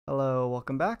Hello,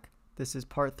 welcome back. This is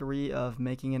part 3 of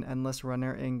making an endless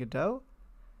runner in Godot.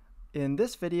 In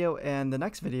this video and the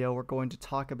next video, we're going to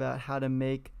talk about how to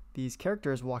make these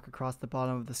characters walk across the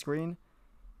bottom of the screen.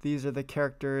 These are the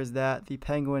characters that the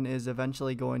penguin is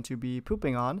eventually going to be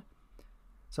pooping on.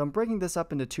 So I'm breaking this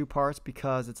up into two parts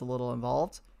because it's a little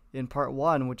involved. In part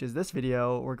 1, which is this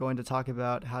video, we're going to talk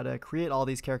about how to create all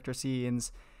these character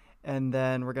scenes, and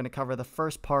then we're going to cover the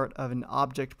first part of an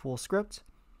object pool script.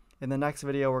 In the next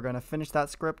video, we're going to finish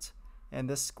that script, and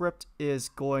this script is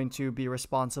going to be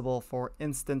responsible for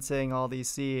instancing all these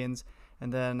scenes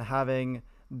and then having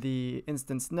the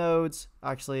instance nodes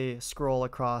actually scroll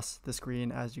across the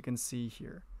screen, as you can see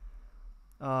here.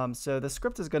 So the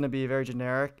script is going to be very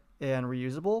generic and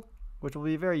reusable, which will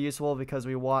be very useful because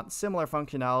we want similar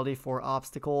functionality for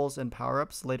obstacles and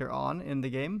power-ups later on in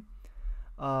the game.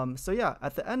 So yeah,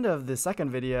 at the end of the second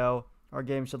video, our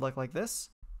game should look like this.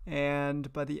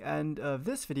 And by the end of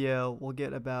this video, we'll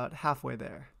get about halfway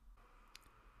there.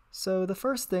 So the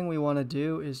first thing we want to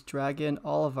do is drag in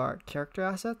all of our character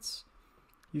assets.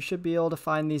 You should be able to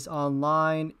find these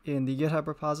online in the GitHub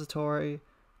repository.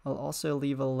 I'll also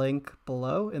leave a link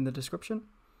below in the description.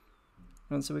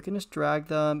 And so we can just drag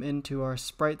them into our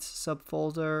sprites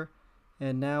subfolder.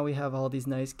 And now we have all these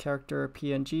nice character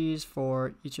PNGs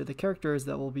for each of the characters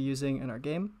that we'll be using in our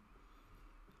game.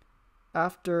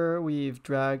 After we've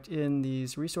dragged in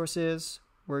these resources,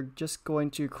 we're just going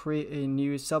to create a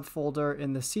new subfolder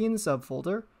in the scene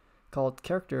subfolder called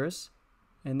characters.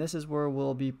 And this is where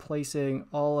we'll be placing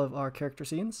all of our character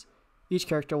scenes. Each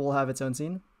character will have its own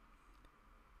scene.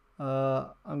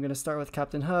 I'm going to start with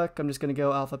Captain Hook. I'm just going to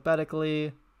go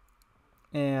alphabetically.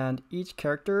 And each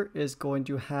character is going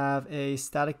to have a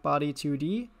static body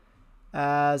 2D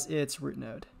as its root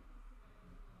node.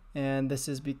 And this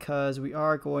is because we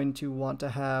are going to want to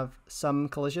have some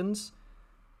collisions,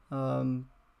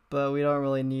 but we don't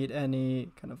really need any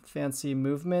kind of fancy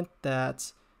movement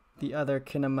that the other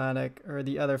kinematic or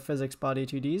the other physics body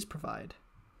 2Ds provide.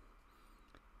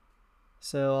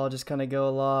 So I'll just kind of go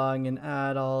along and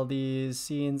add all these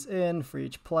scenes in for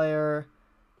each player.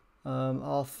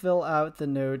 I'll fill out the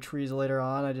node trees later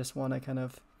on. I just want to kind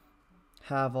of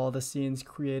have all the scenes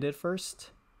created first.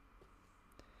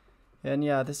 And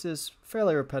yeah, this is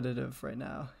fairly repetitive right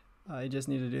now. I just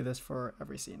need to do this for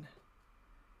every scene.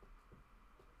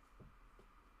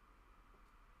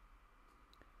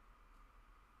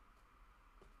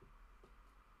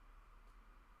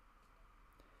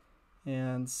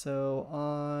 And so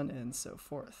on and so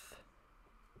forth.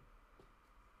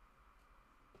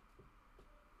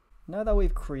 Now that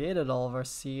we've created all of our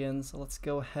scenes, let's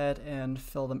go ahead and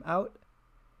fill them out.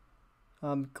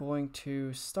 I'm going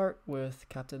to start with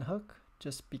Captain Hook,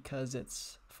 just because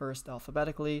it's first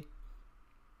alphabetically.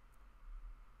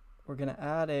 We're going to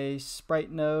add a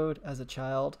sprite node as a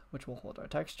child, which will hold our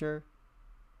texture,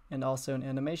 and also an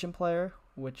animation player,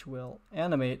 which will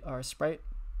animate our sprite.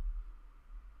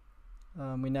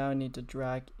 We now need to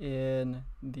drag in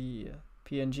the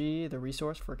PNG, the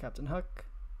resource for Captain Hook.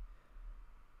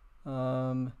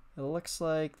 It looks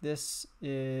like this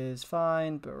is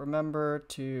fine, but remember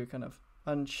to kind of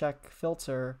uncheck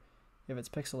filter if it's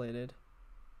pixelated.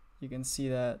 You can see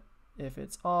that if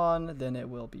it's on, then it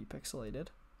will be pixelated.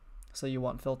 So you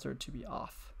want filter to be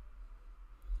off.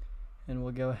 And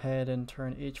we'll go ahead and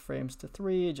turn H frames to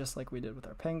 3, just like we did with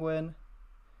our penguin.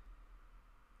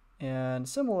 And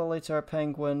similarly to our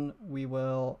penguin, we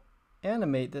will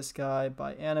animate this guy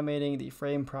by animating the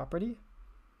frame property.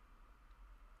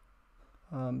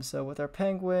 So with our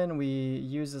penguin, we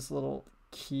use this little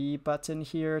key button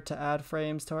here to add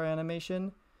frames to our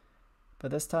animation.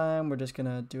 But this time we're just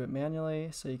gonna do it manually.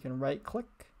 So you can right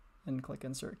click and click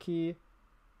insert key.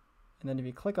 And then if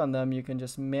you click on them, you can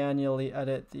just manually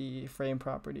edit the frame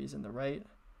properties in the right.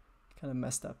 Kind of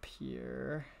messed up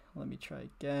here. Let me try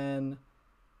again.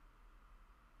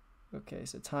 Okay,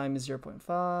 so time is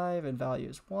 0.5 and value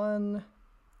is 1.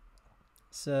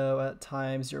 So at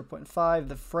time 0.5,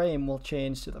 the frame will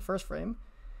change to the first frame.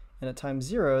 And at time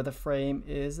 0, the frame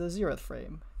is the 0th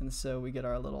frame. And so we get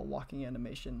our little walking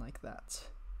animation like that.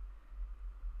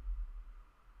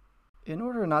 In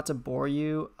order not to bore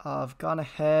you, I've gone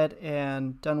ahead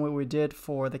and done what we did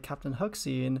for the Captain Hook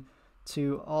scene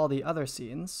to all the other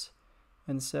scenes.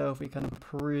 And so if we kind of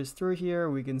peruse through here,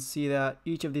 we can see that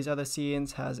each of these other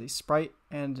scenes has a sprite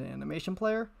and an animation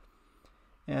player.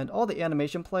 And all the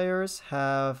animation players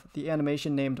have the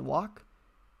animation named walk.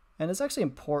 And it's actually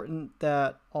important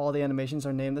that all the animations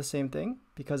are named the same thing,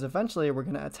 because eventually we're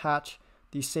going to attach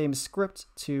the same script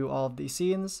to all of these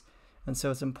scenes. And so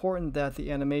it's important that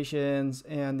the animations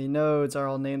and the nodes are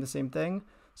all named the same thing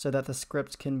so that the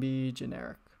script can be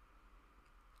generic.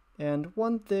 And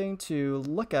one thing to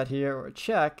look at here or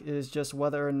check is just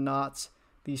whether or not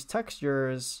these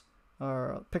textures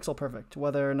are pixel perfect,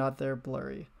 whether or not they're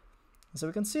blurry. So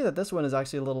we can see that this one is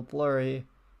actually a little blurry,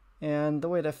 and the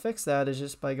way to fix that is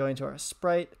just by going to our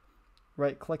sprite,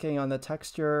 right-clicking on the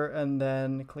texture, and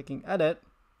then clicking edit.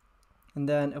 And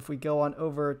then if we go on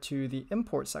over to the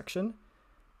import section,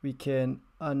 we can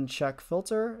uncheck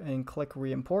filter and click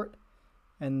re-import,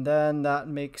 and then that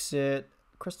makes it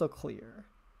crystal clear.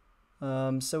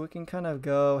 So we can kind of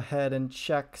go ahead and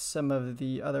check some of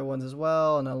the other ones as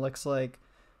well, and it looks like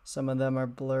some of them are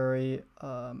blurry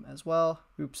as well.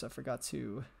 Oops, I forgot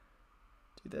to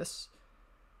do this.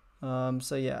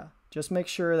 So yeah, just make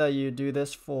sure that you do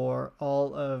this for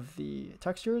all of the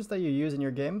textures that you use in your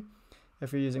game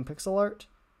if you're using pixel art,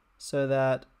 so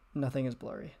that nothing is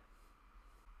blurry.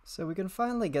 So we can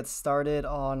finally get started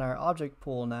on our object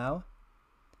pool now.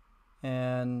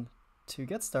 And to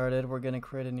get started, we're going to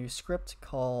create a new script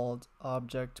called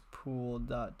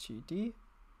objectpool.gd.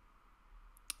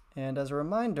 And as a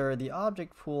reminder, the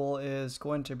object pool is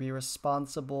going to be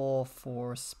responsible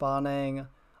for spawning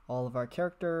all of our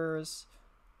characters,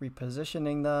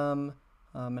 repositioning them,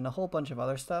 and a whole bunch of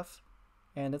other stuff.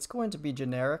 And it's going to be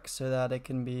generic so that it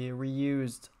can be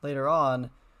reused later on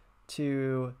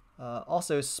to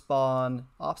also spawn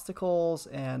obstacles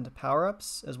and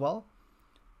power-ups as well.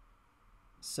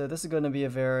 So this is going to be a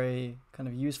very kind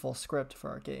of useful script for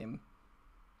our game.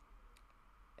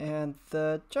 And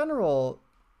the general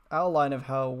outline of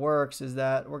how it works is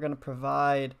that we're going to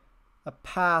provide a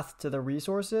path to the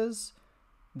resources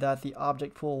that the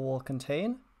object pool will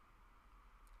contain.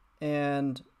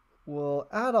 And we'll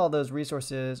add all those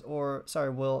resources, or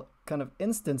sorry, we'll kind of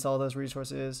instance all those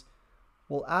resources.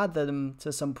 We'll add them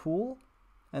to some pool,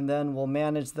 and then we'll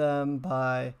manage them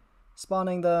by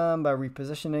spawning them, by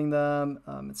repositioning them,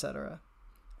 etc.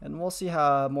 And we'll see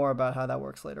more about how that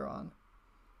works later on.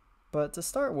 But to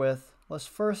start with, let's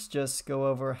first just go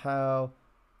over how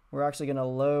we're actually going to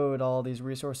load all these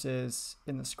resources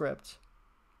in the script.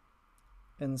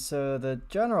 And so the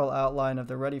general outline of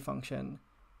the ready function,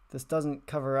 this doesn't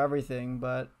cover everything,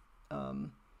 but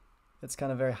it's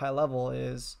kind of very high level,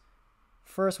 is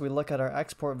first we look at our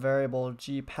export variable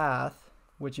gpath,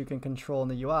 which you can control in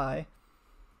the UI.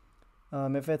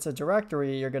 If it's a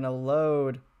directory, you're going to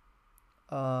load,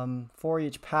 for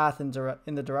each path in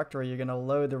the directory, you're going to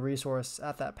load the resource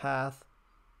at that path.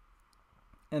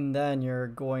 And then you're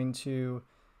going to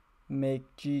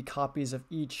make G copies of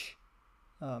each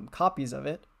copies of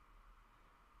it.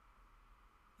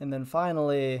 And then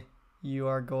finally, you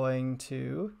are going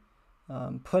to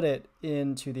put it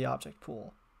into the object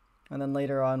pool. And then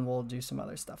later on, we'll do some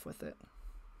other stuff with it.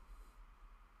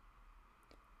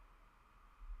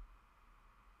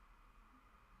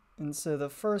 And so the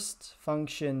first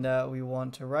function that we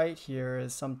want to write here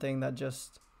is something that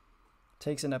just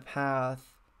takes in a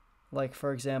path, like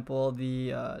for example,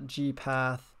 the G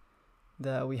path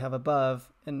that we have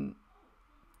above. And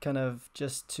kind of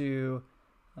just to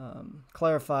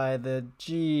clarify, the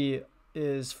G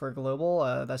is for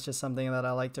global. That's just something that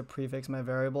I like to prefix my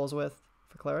variables with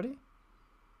for clarity.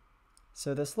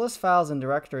 So this list files and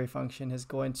directory function is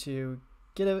going to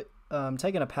get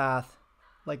take in a path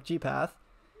like gpath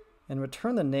and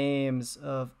return the names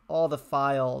of all the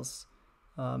files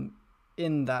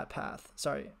in that path,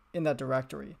 in that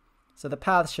directory. So the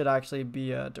path should actually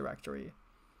be a directory.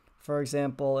 For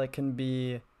example, it can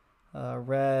be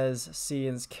res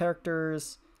scenes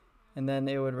characters, and then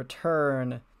it would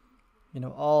return,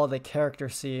 all the character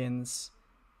scenes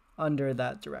under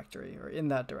that directory or in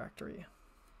that directory.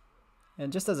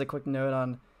 And just as a quick note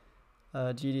on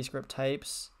GD script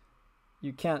types,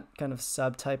 you can't kind of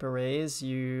subtype arrays.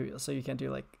 So you can't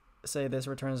do like, say this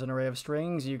returns an array of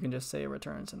strings, you can just say it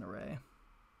returns an array.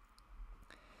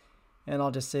 And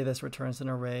I'll just say this returns an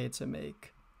array to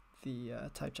make the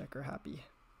type checker happy.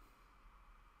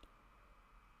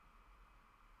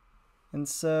 And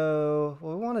so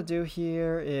what we want to do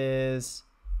here is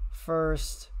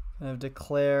first kind of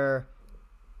declare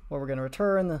what we're going to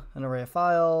return, an array of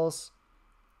files.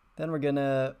 Then we're going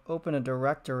to open a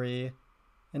directory,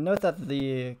 and note that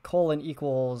the colon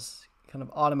equals kind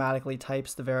of automatically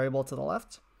types the variable to the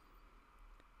left.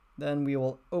 Then we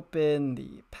will open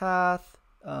the path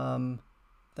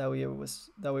that we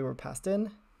were passed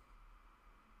in.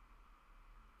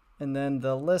 And then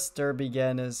the list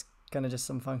begin is kind of just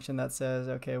some function that says,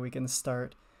 okay, we can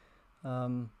start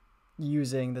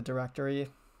using the directory.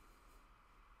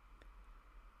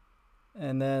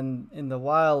 And then in the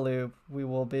while loop, we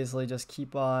will basically just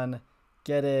keep on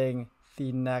getting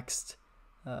the next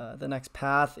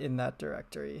path in that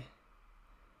directory.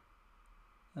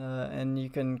 and you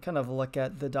can kind of look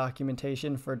at the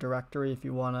documentation for directory if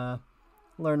you want to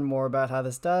learn more about how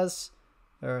this does,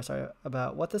 or sorry,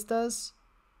 about what this does.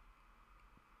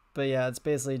 But yeah, it's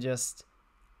basically just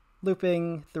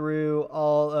looping through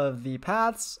all of the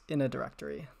paths in a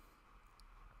directory.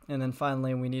 And then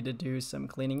finally, we need to do some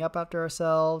cleaning up after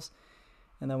ourselves,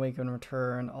 and then we can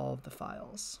return all of the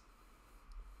files.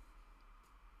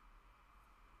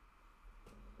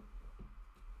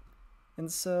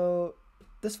 And so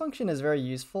this function is very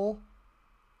useful,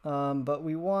 but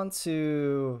we want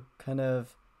to kind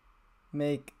of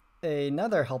make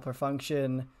another helper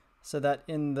function so that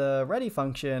in the ready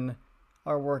function,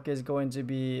 our work is going to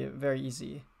be very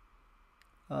easy.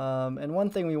 And one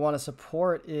thing we want to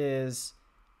support is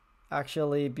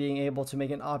actually being able to make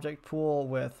an object pool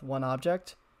with one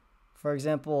object. For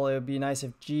example, it would be nice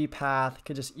if gPath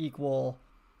could just equal,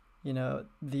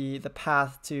 the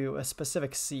path to a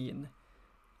specific scene.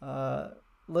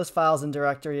 List files and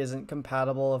directory isn't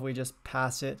compatible if we just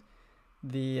pass it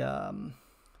the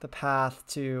path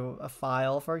to a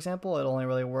file, for example. It only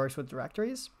really works with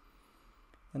directories.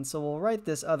 And so we'll write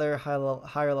this other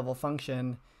higher level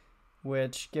function,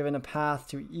 which, given a path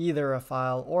to either a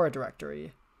file or a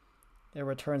directory, it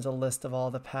returns a list of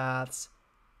all the paths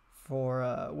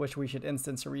for which we should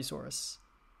instance a resource.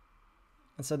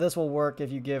 And so this will work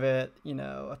if you give it,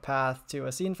 a path to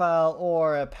a scene file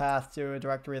or a path to a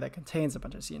directory that contains a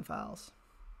bunch of scene files.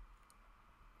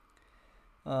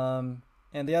 And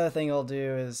the other thing it'll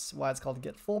do is, why it's called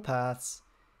get full paths,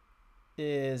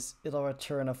 is it'll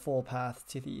return a full path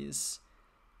to these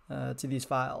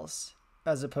files,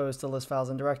 as opposed to list files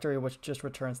and directory, which just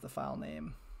returns the file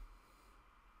name.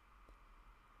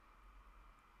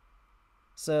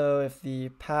 So if the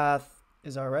path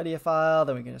is already a file,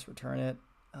 then we can just return it.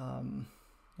 And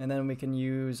then we can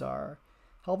use our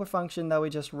helper function that we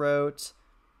just wrote,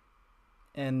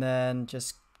 and then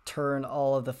just turn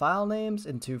all of the file names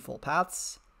into full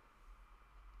paths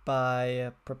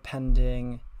by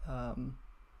prepending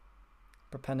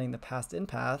the passed in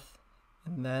path,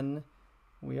 and then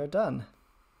we are done.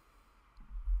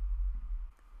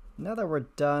 Now that we're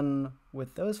done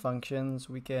with those functions,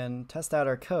 we can test out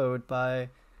our code by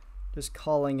just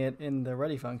calling it in the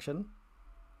ready function.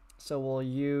 So we'll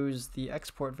use the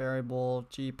export variable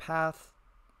gPath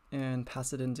and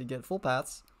pass it into get full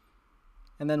paths,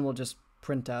 and then we'll just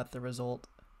print out the result.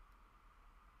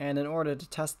 And in order to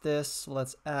test this,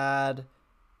 let's add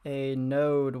a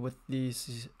node with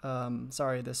these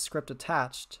this script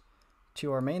attached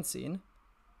to our main scene.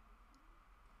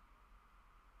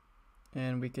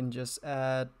 And we can just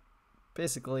add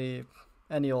basically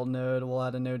any old node. We'll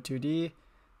add a node 2D.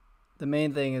 The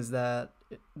main thing is that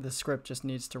the script just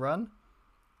needs to run.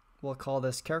 We'll call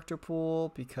this character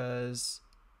pool because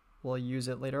we'll use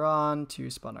it later on to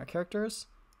spawn our characters.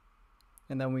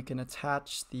 And then we can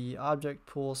attach the object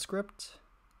pool script.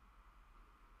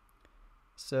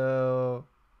 So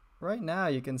right now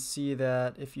you can see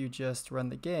that if you just run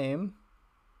the game,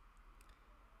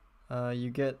 you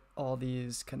get all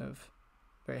these kind of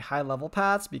very high level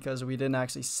paths because we didn't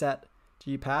actually set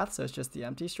gPath, so it's just the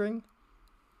empty string.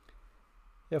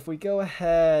 If we go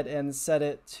ahead and set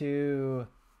it to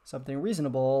something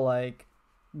reasonable, like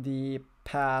the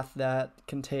path that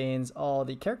contains all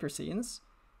the character scenes,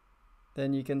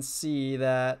 then you can see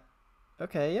that,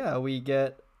 okay, yeah, we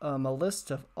get a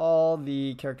list of all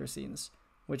the character scenes,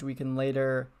 which we can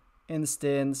later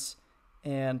instance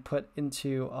and put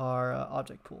into our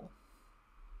object pool.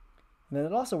 And then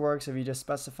it also works if you just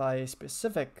specify a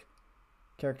specific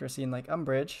character scene like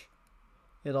Umbridge.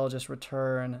 It'll just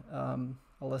return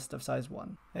a list of size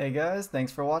 1. Hey guys,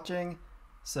 thanks for watching.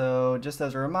 So just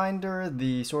as a reminder,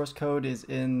 the source code is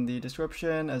in the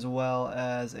description, as well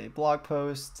as a blog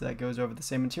post that goes over the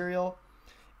same material.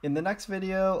 In the next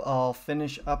video, I'll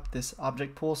finish up this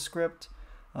object pool script.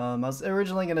 I was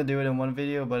originally going to do it in one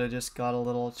video, but it just got a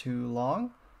little too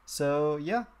long. So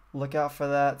yeah, look out for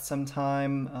that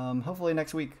sometime, hopefully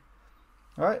next week.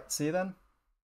 All right, see you then.